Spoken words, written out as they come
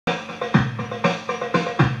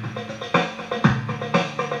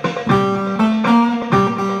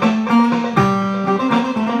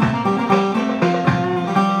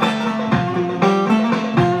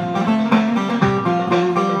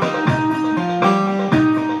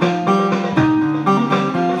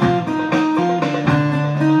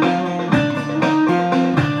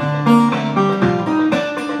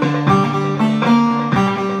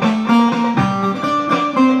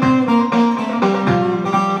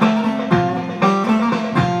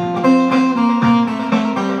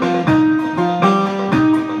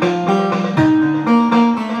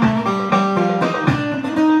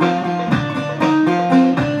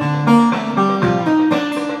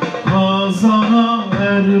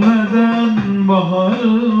ermeden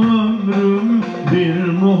baharım ömrüm, bir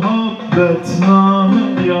muhabbetname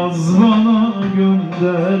yaz bana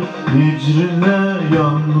gönder. Hicrinle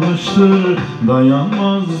yanmıştır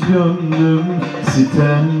dayanmaz gönlüm,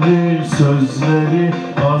 sitemli sözleri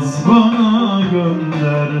az bana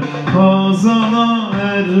gönder. Hazana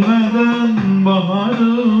ermeden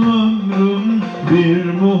baharım ömrüm, bir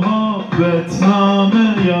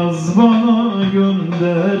muhabbetname yaz bana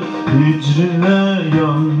gönder. Hicrinle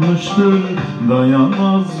yanmıştır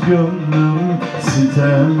dayanmaz gönlüm,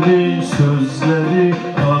 sitemli sözleri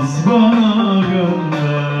az bana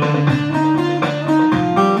gönder.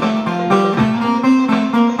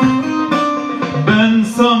 Ben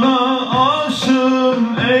sana aşığım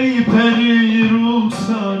ey peri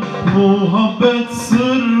ruhsar, muhabbet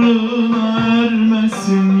sırrına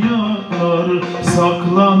ermesin yar.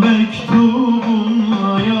 Sakla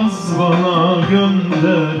mektubunla yaz bana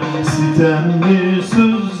gönder, sitemli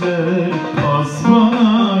sözler az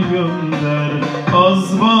bana gönder.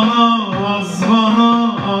 Az bana, az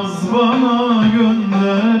bana, az bana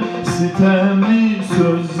gönder, sitemli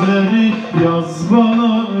sözleri yaz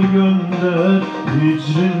bana gönder.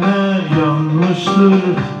 Hicrine yanmıştır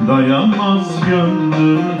dayanmaz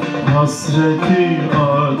gönlüm, hasreti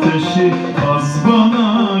ateşi az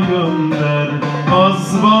bana gönder.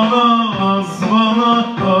 Az bana, az bana,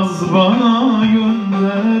 az bana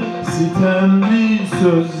gönder, sitemli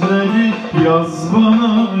sözleri yaz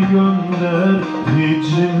bana gönder.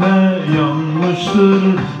 Hicrine yanmıştır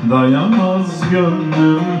dayanmaz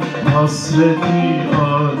gönlüm, hasreti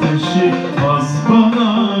ateşi az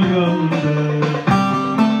bana gönder.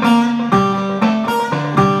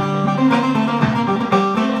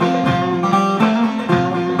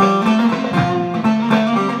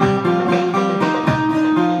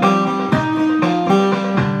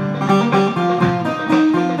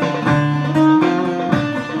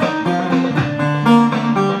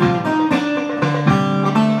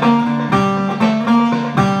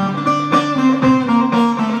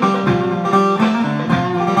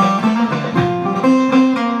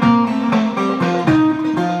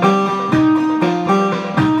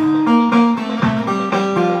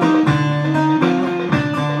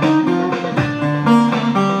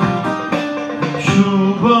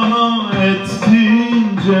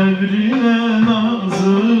 Cevrine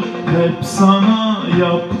nazı, hep sana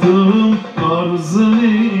yaptığım arz-ı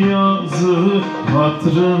niyazı.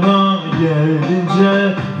 Hatrına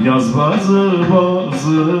gelince yaz bazı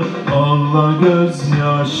ağla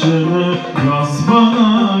gözyaşını yaz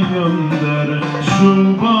bana gönder.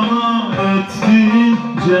 Şu bana ettiğin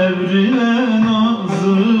cevrine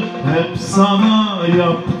nazı, hep sana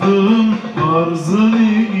yaptığım arz-ı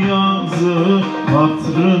niyazı.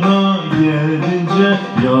 Hatrına gelince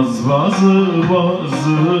yaz bazı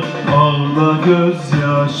ağla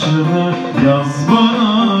gözyaşını yaz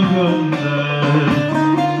bana gönder.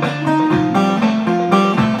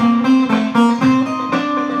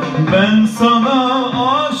 Ben sana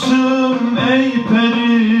aşığım ey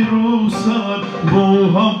peri ruhsar,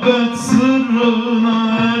 muhabbet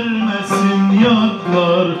sırrına ermesin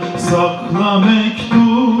yatlar. Sakla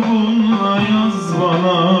mektubunla yaz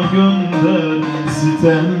bana gönder,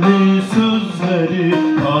 sitemli sözleri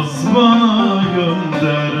az bana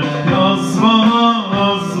gönder. Yaz bana,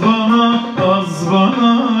 az bana, az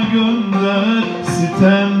bana gönder,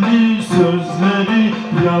 sitemli sözleri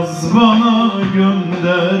yaz bana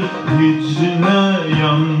gönder. Hicrine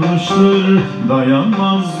yanmıştır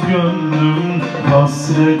dayanmaz gönlüm,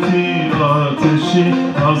 hasreti ateşi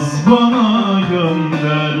az bana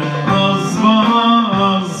gönder. Az bana,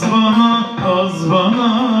 az bana, az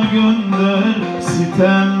bana gönder,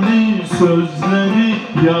 sitemli sözleri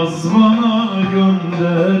yaz bana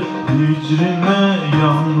gönder. Hicrine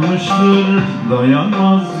yanmıştır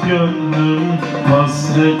dayanmaz gönlüm,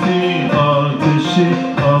 hasreti ateşi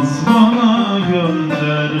az bana